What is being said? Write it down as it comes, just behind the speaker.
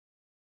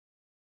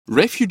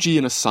Refugee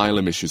and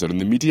asylum issues are in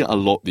the media a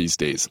lot these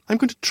days. I'm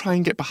going to try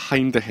and get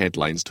behind the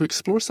headlines to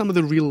explore some of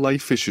the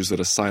real-life issues that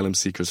asylum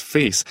seekers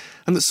face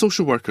and that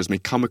social workers may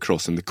come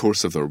across in the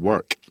course of their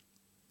work.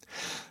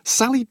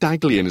 Sally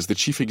Daghlian is the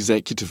Chief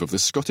Executive of the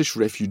Scottish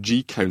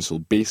Refugee Council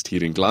based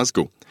here in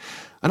Glasgow.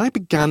 And I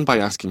began by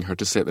asking her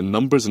to set the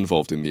numbers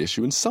involved in the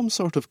issue in some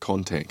sort of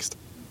context.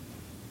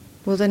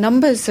 Well, the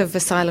numbers of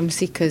asylum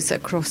seekers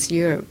across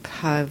Europe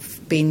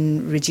have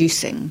been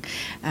reducing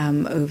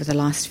over the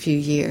last few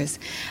years,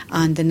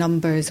 and the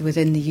numbers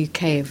within the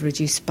UK have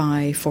reduced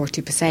by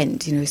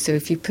 40%. So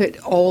if you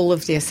put all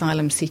of the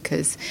asylum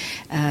seekers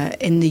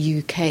in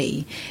the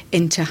UK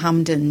into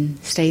Hampden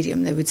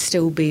Stadium, there would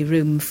still be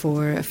room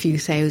for a few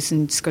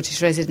thousand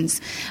Scottish residents.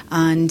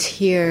 And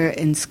here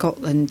in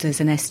Scotland,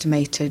 there's an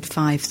estimated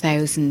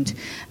 5,000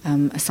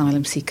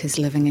 asylum seekers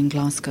living in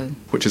Glasgow,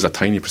 Which is a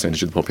tiny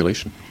percentage of the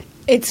population.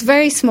 It's a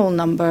very small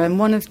number, and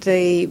one of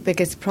the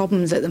biggest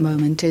problems at the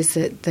moment is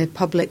that the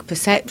public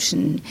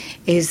perception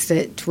is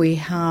that we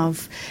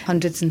have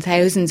hundreds and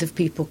thousands of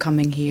people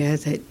coming here,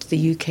 that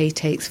the UK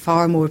takes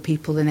far more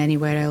people than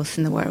anywhere else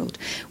in the world.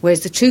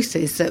 Whereas the truth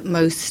is that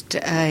most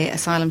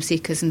asylum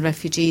seekers and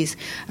refugees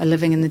are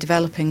living in the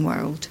developing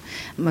world.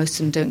 Most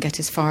of them don't get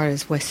as far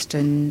as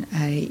Western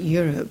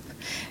Europe.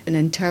 And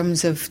in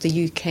terms of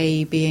the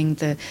UK being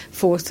the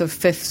fourth or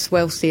fifth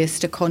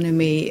wealthiest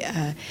economy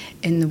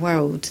in the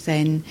world,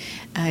 then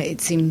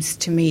it seems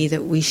to me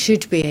that we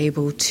should be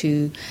able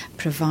to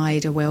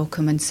provide a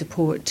welcome and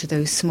support to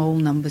those small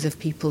numbers of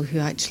people who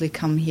actually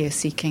come here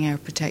seeking our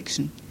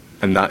protection.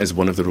 And that is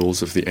one of the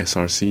roles of the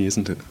SRC,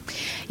 isn't it?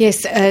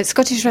 Yes,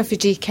 Scottish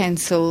Refugee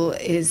Council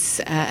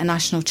is a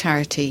national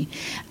charity,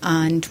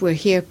 and we're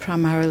here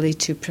primarily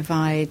to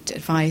provide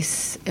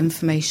advice,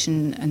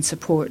 information and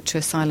support to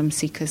asylum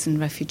seekers and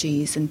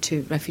refugees and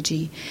to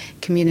refugee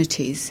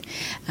communities.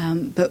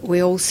 But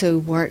we also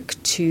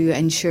work to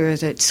ensure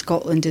that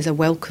Scotland is a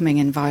welcoming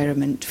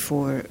environment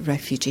for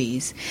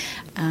refugees,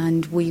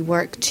 and we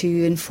work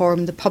to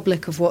inform the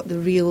public of what the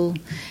real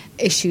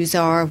issues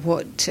are,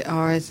 what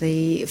are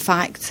the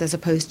facts as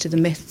opposed to the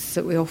myths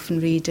that we often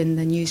read in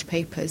the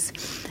newspapers.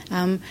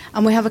 And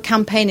we have a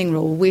campaigning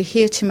role. We're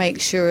here to make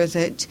sure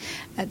that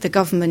the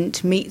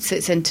government meets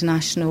its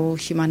international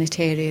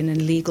humanitarian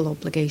and legal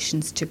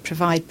obligations to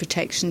provide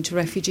protection to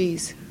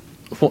refugees.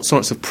 What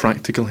sorts of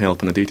practical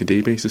help on a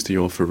day-to-day basis do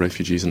you offer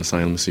refugees and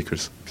asylum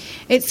seekers?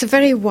 It's a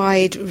very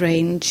wide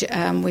range.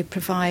 We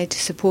provide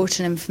support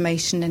and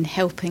information in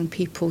helping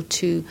people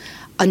to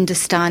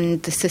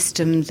understand the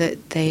system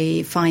that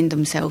they find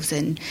themselves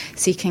in.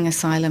 Seeking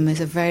asylum is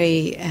a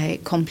very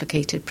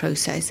complicated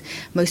process.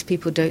 Most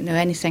people don't know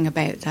anything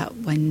about that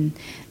when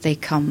they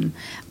come.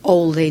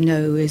 All they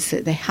know is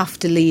that they have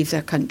to leave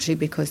their country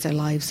because their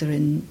lives are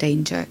in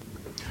danger.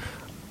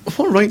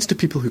 What rights do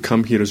people who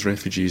come here as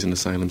refugees and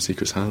asylum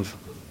seekers have?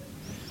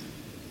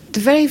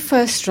 The very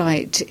first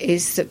right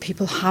is that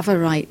people have a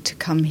right to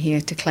come here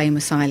to claim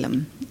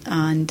asylum.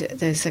 And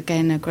there's,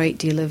 again, a great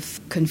deal of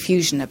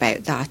confusion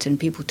about that and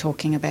people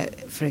talking about,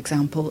 for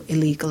example,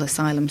 illegal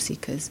asylum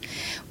seekers.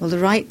 Well, the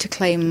right to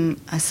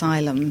claim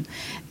asylum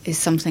is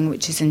something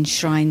which is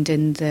enshrined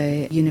in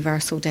the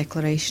Universal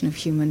Declaration of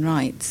Human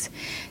Rights.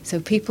 So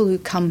people who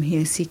come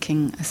here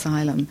seeking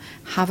asylum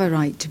have a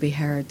right to be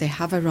heard, they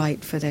have a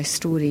right for their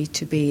story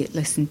to be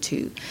listened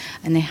to,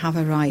 and they have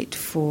a right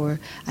for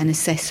an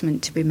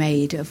assessment to be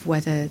made of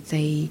whether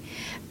they,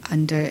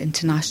 under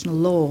international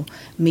law,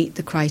 meet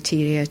the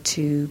criteria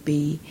to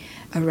be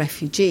a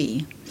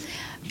refugee.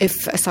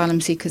 If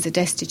asylum seekers are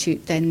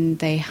destitute, then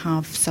they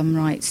have some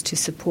rights to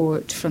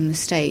support from the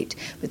state,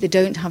 but they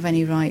don't have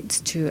any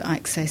rights to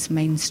access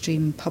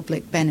mainstream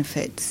public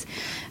benefits.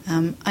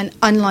 And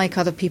unlike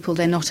other people,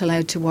 they're not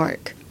allowed to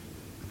work.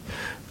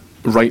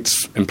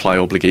 Rights imply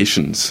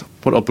obligations.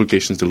 What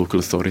obligations do local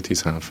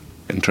authorities have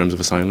in terms of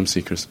asylum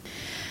seekers?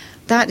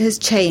 That has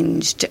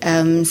changed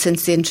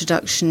since the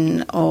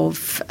introduction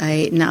of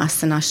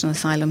NAS, the National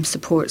Asylum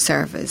Support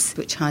Service,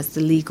 which has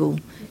the legal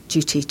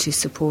duty to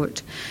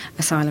support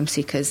asylum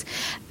seekers.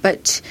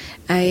 But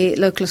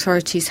local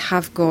authorities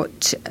have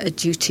got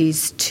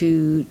duties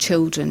to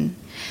children.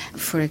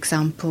 For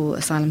example,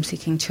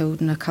 asylum-seeking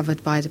children are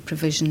covered by the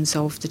provisions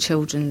of the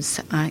Children's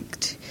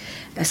Act.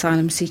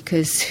 Asylum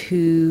seekers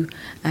who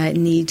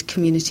need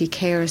community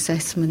care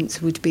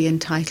assessments would be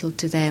entitled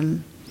to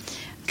them.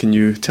 Can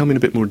you tell me in a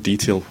bit more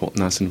detail what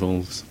NAS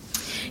involves?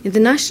 The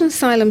National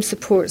Asylum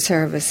Support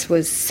Service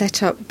was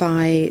set up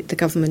by the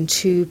government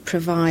to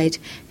provide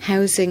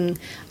housing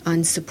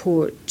and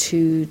support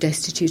to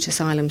destitute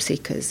asylum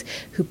seekers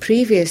who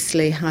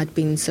previously had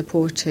been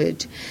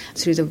supported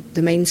through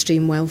the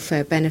mainstream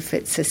welfare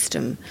benefit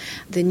system.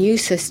 The new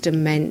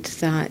system meant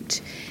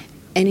that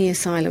any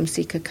asylum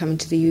seeker coming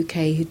to the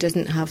UK who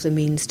doesn't have the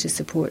means to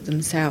support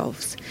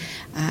themselves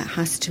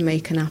has to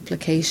make an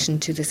application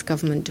to this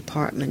government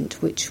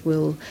department, which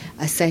will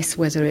assess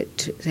whether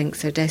it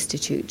thinks they're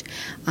destitute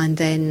and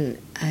then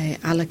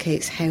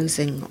allocates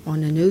housing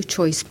on a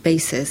no-choice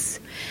basis.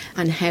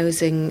 And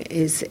housing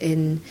is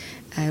in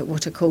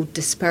what are called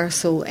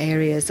dispersal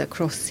areas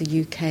across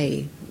the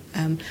UK.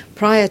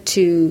 Prior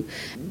to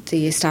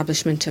the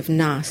establishment of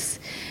NAS,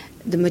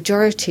 the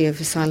majority of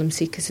asylum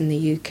seekers in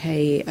the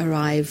UK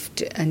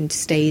arrived and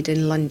stayed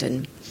in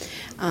London.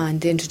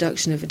 And the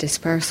introduction of a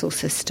dispersal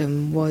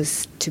system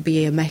was to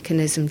be a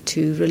mechanism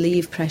to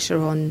relieve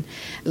pressure on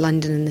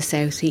London and the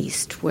South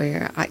East,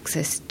 where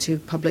access to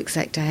public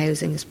sector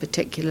housing is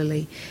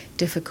particularly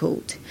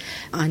difficult,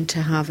 and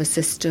to have a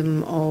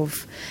system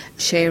of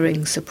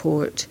sharing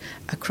support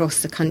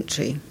across the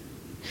country.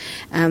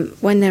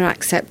 When they're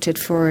accepted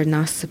for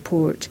NAS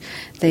support,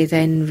 they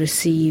then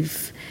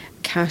receive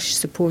cash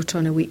support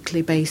on a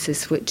weekly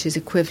basis, which is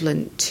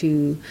equivalent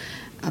to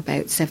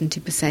about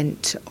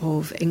 70%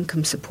 of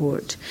income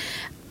support,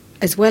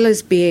 as well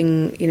as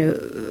being,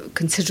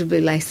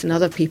 considerably less than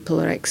other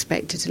people are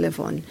expected to live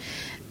on.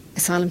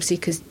 Asylum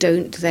seekers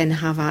don't then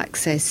have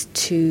access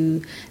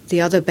to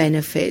the other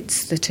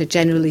benefits that are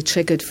generally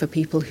triggered for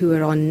people who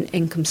are on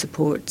income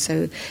support.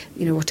 So,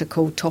 what are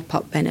called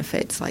top-up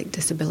benefits, like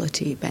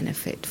disability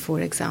benefit, for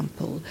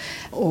example,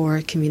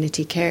 or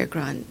community care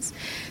grants.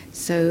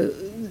 So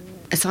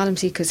asylum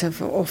seekers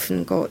have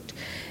often got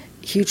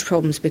huge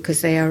problems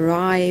because they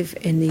arrive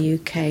in the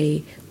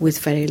UK with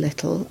very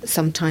little,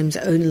 sometimes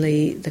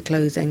only the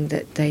clothing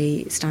that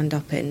they stand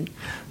up in.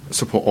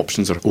 So what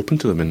options are open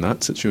to them in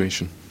that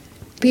situation?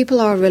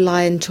 People are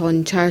reliant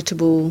on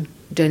charitable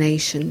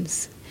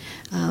donations.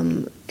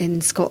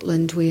 In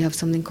Scotland, we have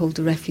something called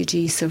the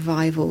Refugee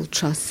Survival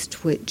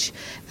Trust, which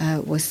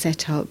was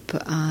set up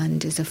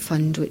and is a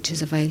fund which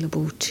is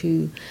available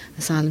to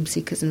asylum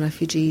seekers and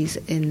refugees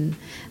in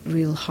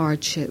real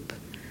hardship.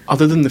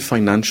 Other than the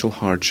financial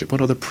hardship,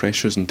 what other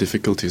pressures and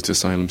difficulties do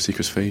asylum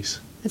seekers face?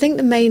 I think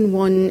the main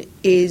one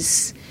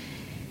is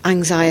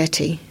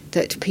anxiety,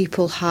 that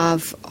people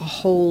have a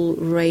whole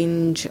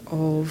range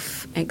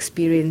of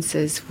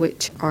experiences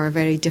which are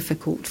very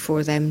difficult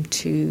for them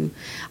to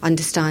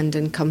understand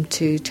and come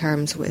to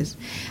terms with.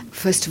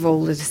 First of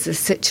all, there's a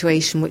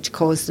situation which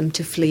caused them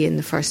to flee in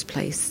the first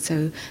place.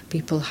 So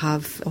people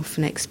have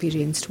often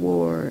experienced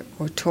war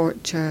or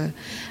torture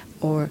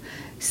or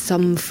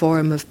some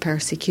form of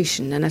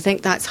persecution. And I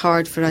think that's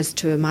hard for us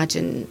to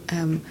imagine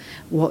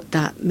what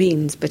that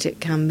means, but it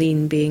can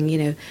mean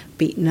being,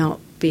 beaten up,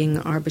 being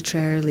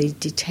arbitrarily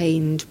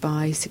detained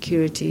by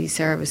security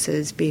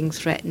services, being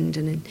threatened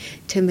and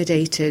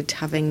intimidated,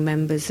 having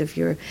members of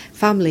your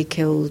family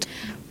killed.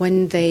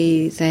 When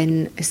they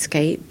then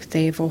escape,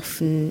 they've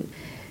often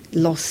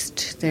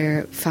lost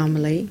their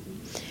family.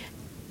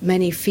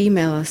 Many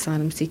female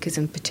asylum seekers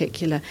in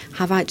particular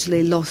have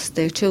actually lost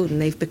their children.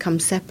 They've become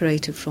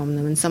separated from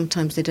them, and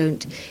sometimes they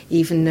don't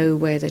even know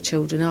where their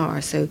children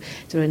are. So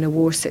they're in a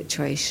war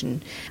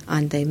situation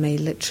and they may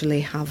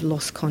literally have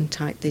lost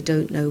contact. They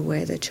don't know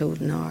where their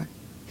children are.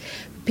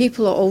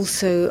 People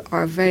also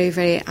are very,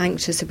 very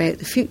anxious about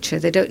the future.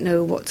 They don't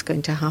know what's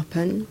going to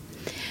happen.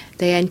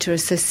 They enter a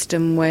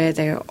system where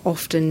they're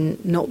often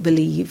not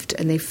believed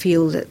and they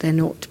feel that they're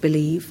not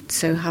believed.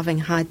 So having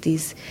had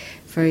these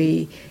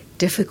very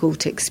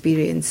difficult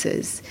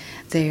experiences,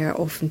 they are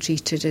often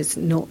treated as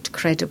not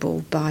credible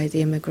by the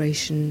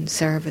immigration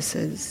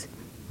services.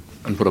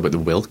 And what about the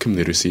welcome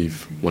they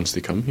receive once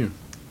they come here?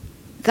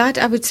 That,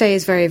 I would say,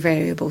 is very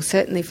variable.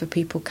 Certainly for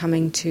people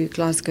coming to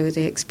Glasgow,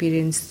 they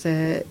experience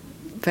the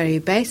very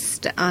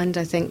best and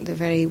I think the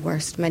very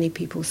worst. Many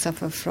people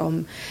suffer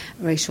from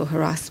racial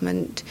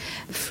harassment,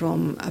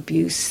 from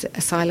abuse.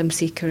 Asylum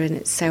seeker in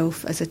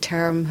itself as a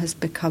term has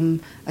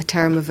become a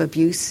term of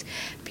abuse.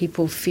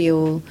 People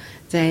feel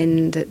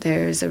then that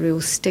there's a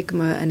real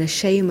stigma and a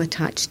shame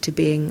attached to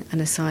being an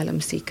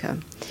asylum seeker.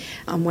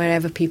 And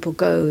wherever people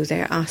go,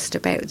 they're asked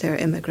about their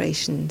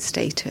immigration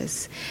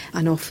status.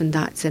 And often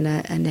that's in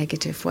a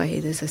negative way.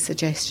 There's a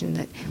suggestion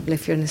that, well,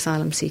 if you're an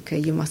asylum seeker,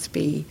 you must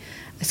be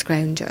a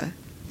scrounger.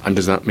 And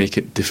does that make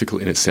it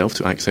difficult in itself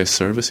to access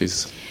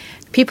services?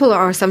 People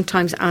are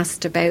sometimes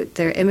asked about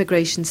their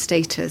immigration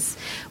status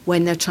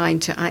when they're trying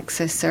to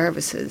access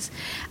services.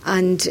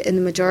 And in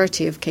the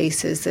majority of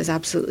cases, there's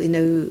absolutely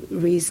no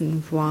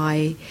reason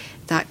why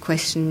that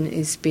question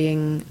is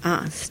being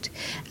asked.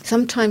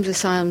 Sometimes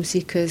asylum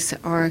seekers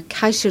are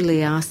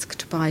casually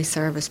asked by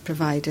service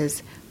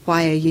providers,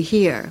 why are you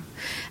here?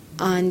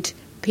 And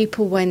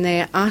people, when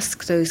they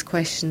ask those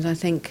questions, I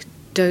think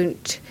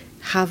don't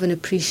have an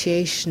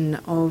appreciation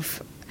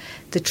of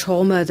the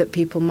trauma that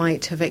people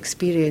might have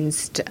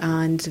experienced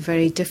and the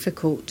very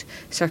difficult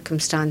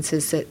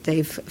circumstances that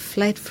they've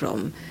fled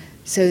from.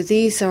 So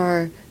these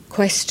are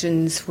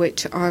questions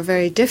which are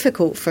very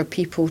difficult for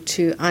people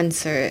to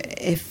answer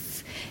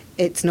if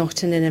it's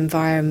not in an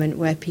environment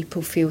where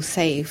people feel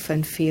safe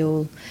and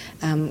feel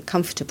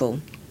comfortable.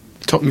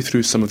 Talk me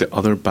through some of the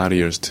other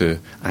barriers to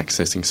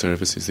accessing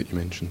services that you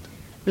mentioned.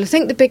 Well, I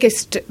think the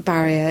biggest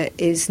barrier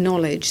is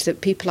knowledge,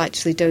 that people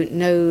actually don't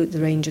know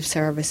the range of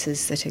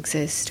services that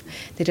exist.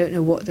 They don't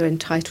know what their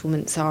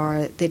entitlements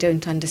are. They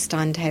don't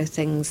understand how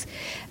things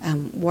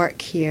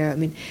work here. I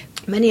mean,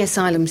 many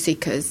asylum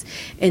seekers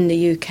in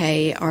the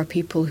UK are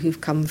people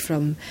who've come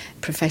from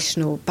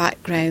professional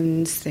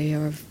backgrounds. They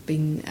have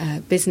been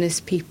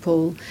business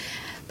people.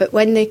 But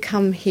when they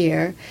come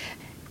here,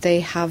 They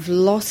have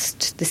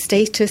lost the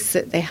status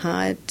that they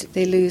had.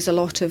 They lose a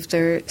lot of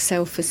their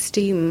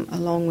self-esteem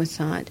along with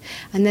that.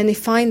 And then they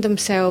find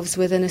themselves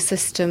within a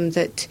system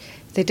that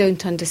they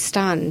don't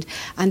understand.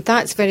 And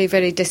that's very,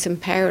 very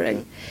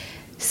disempowering.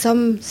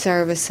 Some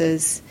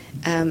services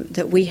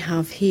that we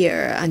have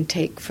here and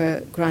take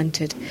for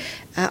granted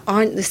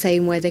aren't the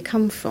same where they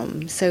come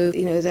from. So,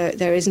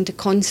 there isn't a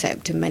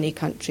concept in many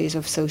countries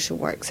of social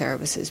work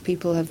services.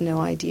 People have no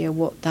idea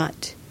what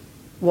that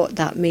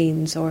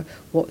means or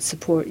what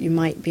support you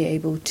might be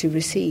able to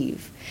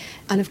receive.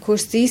 And of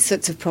course, these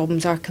sorts of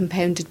problems are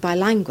compounded by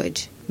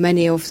language.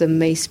 Many of them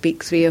may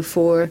speak 3 or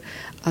 4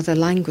 other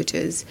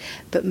languages,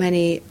 but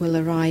many will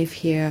arrive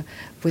here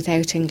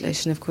without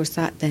English, and of course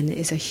that then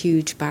is a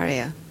huge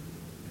barrier.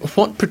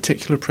 What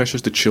particular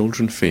pressures do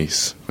children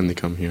face when they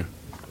come here?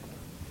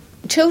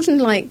 Children,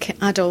 like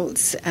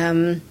adults,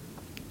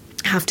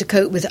 have to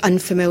cope with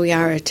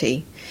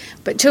unfamiliarity.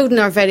 But children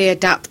are very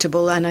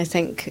adaptable, and I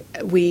think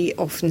we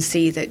often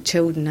see that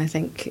children,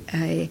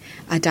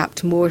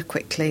 adapt more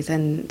quickly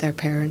than their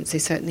parents. They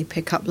certainly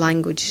pick up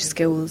language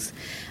skills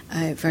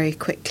very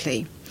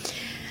quickly.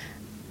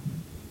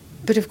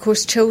 But of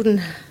course, children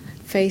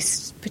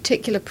face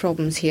particular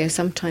problems here.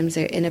 Sometimes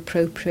they're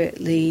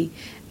inappropriately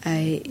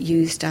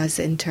used as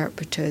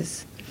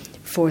interpreters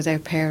for their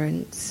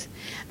parents.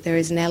 There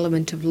is an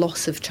element of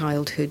loss of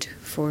childhood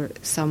for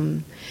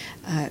some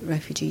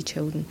refugee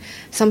children.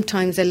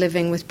 Sometimes they're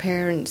living with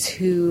parents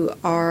who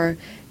are,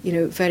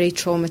 very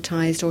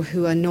traumatised or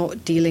who are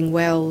not dealing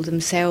well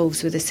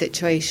themselves with the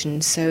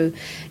situation. So,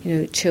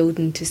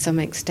 children to some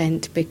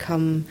extent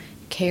become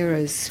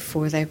carers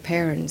for their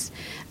parents.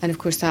 And of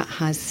course that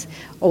has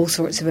all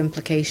sorts of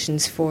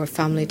implications for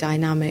family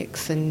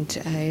dynamics and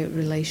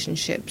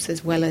relationships,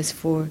 as well as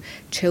for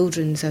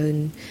children's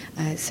own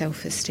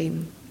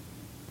self-esteem.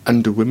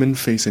 And do women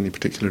face any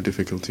particular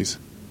difficulties?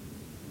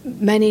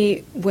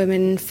 Many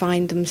women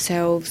find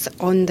themselves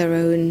on their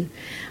own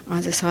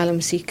as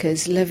asylum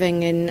seekers,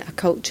 living in a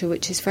culture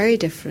which is very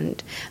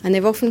different. And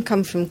they've often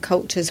come from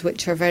cultures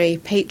which are very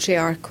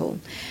patriarchal,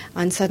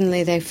 and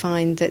suddenly they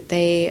find that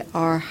they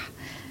are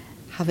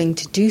having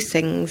to do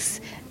things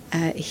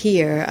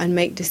here and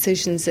make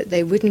decisions that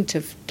they wouldn't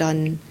have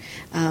done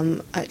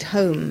at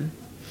home.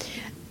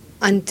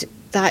 And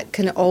that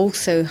can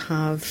also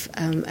have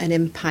an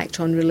impact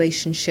on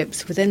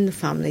relationships within the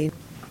family.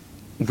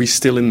 We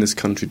still in this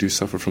country do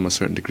suffer from a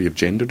certain degree of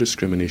gender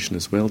discrimination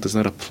as well. Does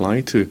that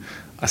apply to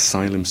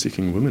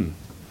asylum-seeking women?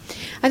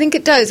 I think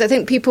it does. I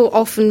think people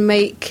often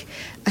make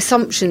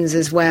assumptions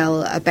as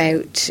well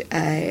about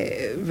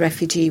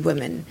refugee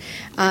women.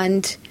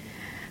 And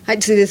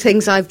actually the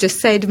things I've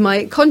just said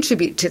might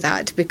contribute to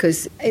that,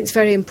 because it's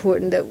very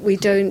important that we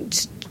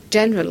don't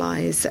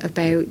generalise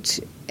about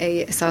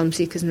asylum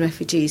seekers and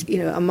refugees.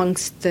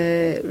 Amongst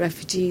the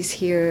refugees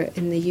here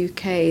in the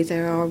UK,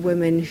 there are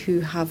women who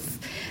have,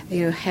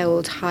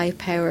 held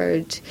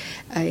high-powered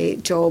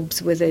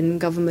jobs within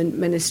government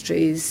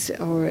ministries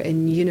or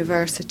in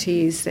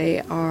universities.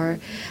 They are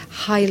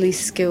highly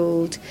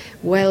skilled,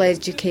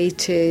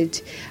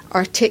 well-educated,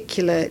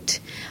 articulate,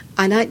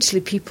 and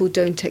actually people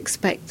don't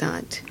expect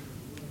that.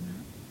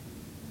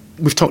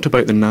 We've talked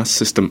about the NAS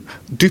system.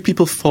 Do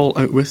people fall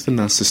out with the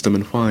NAS system,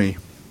 and why?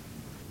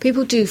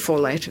 People do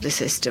fall out of the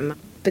system,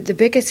 but the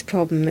biggest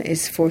problem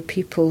is for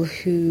people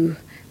who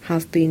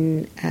have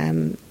been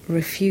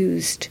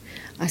refused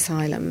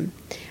asylum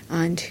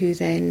and who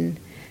then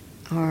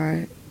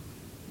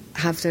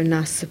have their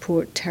NAS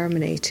support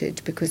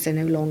terminated because they're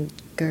no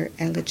longer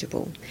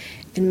eligible.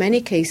 In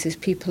many cases,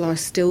 people are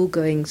still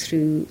going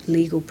through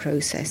legal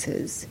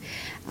processes,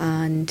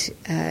 and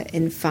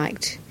in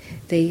fact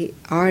they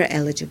are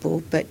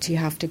eligible, but you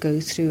have to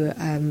go through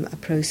a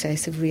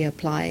process of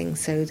reapplying,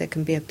 so there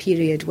can be a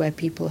period where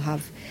people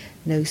have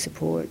no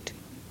support.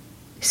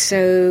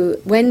 So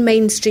when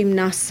mainstream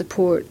NAS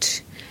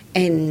support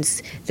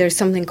ends, there's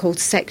something called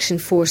Section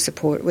 4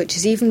 support, which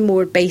is even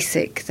more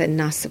basic than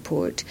NAS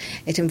support.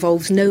 It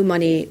involves no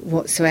money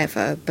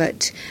whatsoever,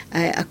 but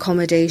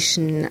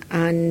accommodation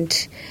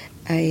and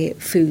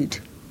food.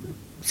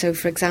 So,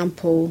 for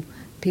example,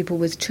 people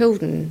with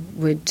children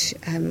would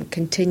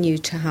continue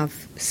to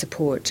have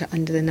support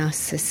under the NAS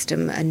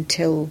system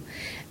until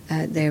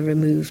they're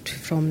removed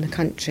from the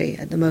country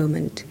at the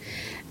moment.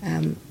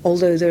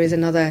 Although there is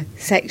another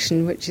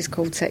section, which is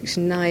called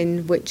Section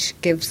 9, which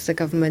gives the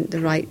government the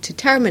right to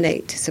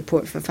terminate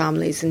support for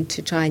families and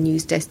to try and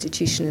use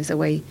destitution as a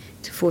way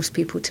to force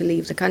people to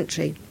leave the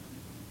country.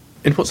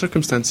 In what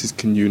circumstances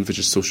can you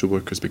envisage social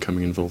workers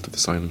becoming involved with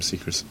asylum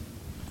seekers?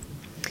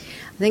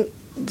 I think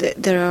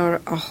that there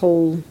are a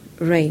whole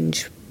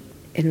range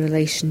in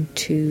relation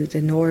to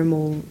the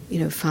normal,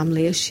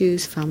 family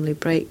issues, family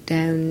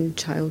breakdown,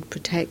 child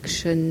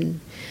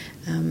protection,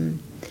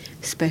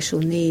 special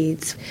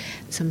needs,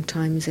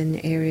 sometimes in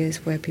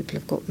areas where people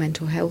have got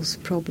mental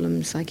health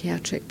problems,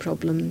 psychiatric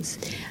problems,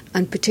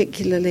 and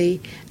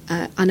particularly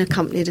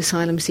unaccompanied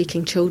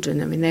asylum-seeking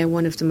children. I mean, they're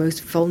one of the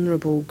most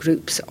vulnerable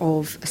groups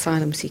of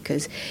asylum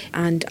seekers.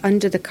 And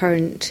under the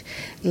current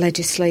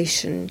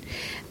legislation,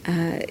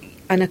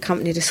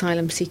 unaccompanied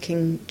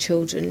asylum-seeking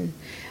children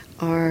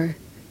are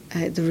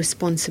the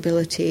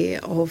responsibility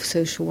of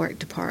social work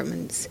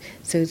departments,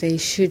 so they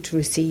should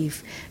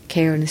receive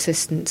care and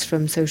assistance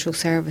from social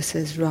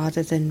services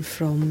rather than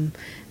from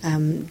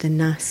the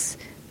NAS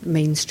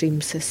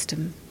mainstream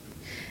system.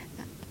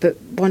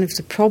 But one of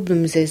the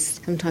problems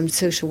is sometimes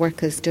social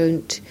workers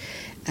don't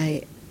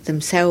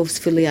themselves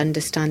fully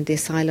understand the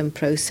asylum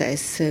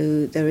process,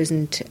 so there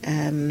isn't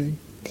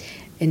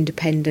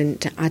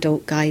independent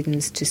adult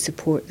guidance to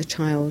support the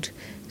child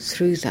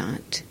through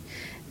that.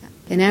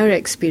 In our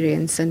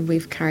experience, and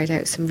we've carried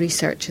out some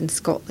research in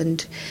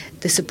Scotland,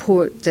 the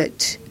support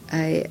that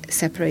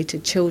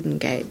separated children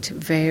get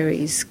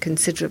varies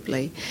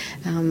considerably,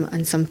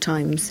 and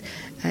sometimes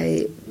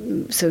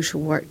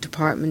social work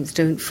departments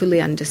don't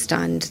fully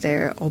understand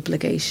their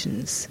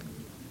obligations.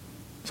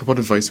 So what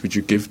advice would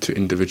you give to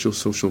individual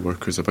social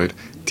workers about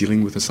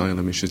dealing with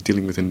asylum issues,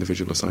 dealing with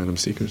individual asylum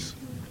seekers?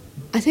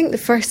 I think the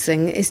first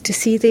thing is to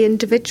see the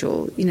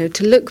individual,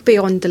 to look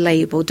beyond the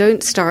label.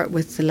 Don't start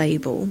with the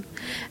label.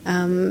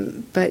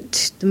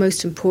 But the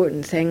most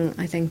important thing,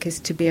 I think, is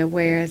to be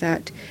aware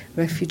that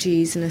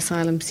refugees and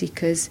asylum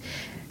seekers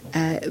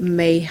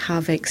may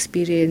have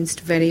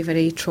experienced very,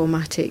 very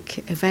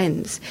traumatic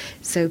events.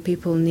 So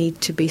people need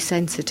to be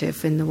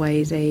sensitive in the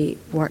way they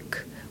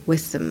work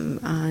with them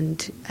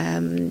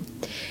and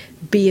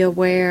be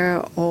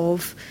aware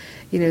of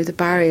the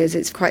barriers.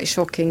 It's quite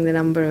shocking the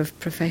number of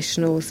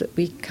professionals that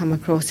we come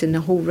across in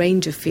a whole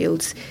range of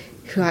fields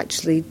who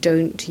actually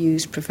don't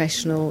use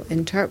professional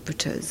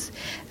interpreters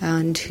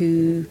and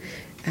who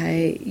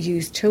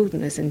use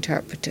children as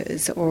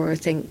interpreters, or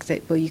think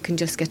that, you can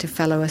just get a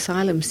fellow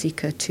asylum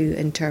seeker to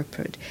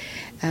interpret.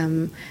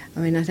 I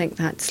think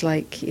that's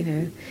like,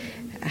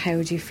 how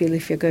would you feel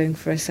if you're going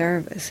for a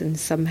service and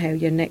somehow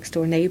your next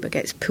door neighbour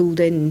gets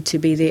pulled in to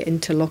be the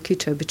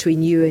interlocutor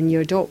between you and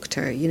your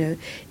doctor?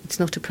 It's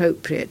not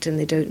appropriate, and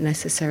they don't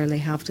necessarily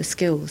have the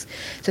skills.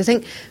 So I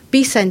think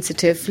be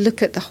sensitive,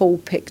 look at the whole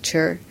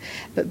picture,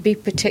 but be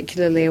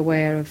particularly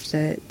aware of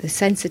the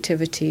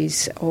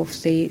sensitivities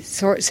of the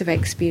sorts of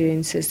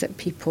experiences that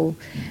people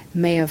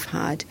may have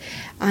had,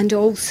 and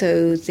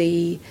also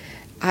the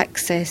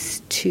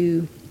access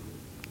to,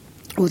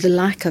 or the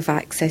lack of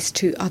access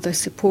to, other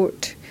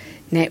support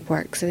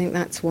networks. I think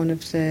that's one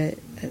of the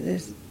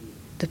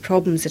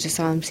problems that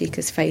asylum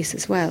seekers face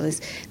as well,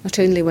 is not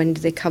only when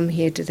they come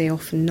here do they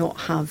often not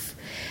have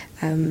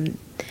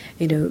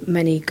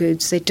many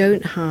goods, they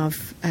don't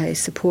have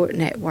support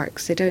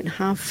networks, they don't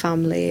have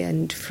family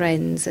and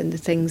friends and the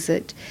things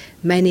that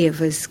many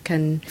of us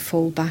can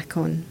fall back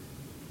on.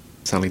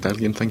 Sally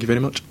Daghlian, thank you very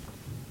much.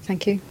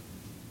 Thank you.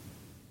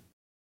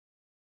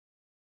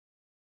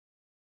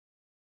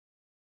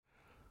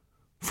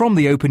 From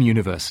the Open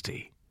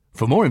University.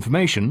 For more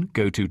information,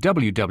 go to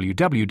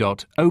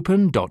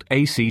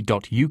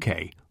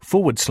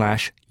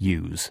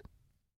www.open.ac.uk/use.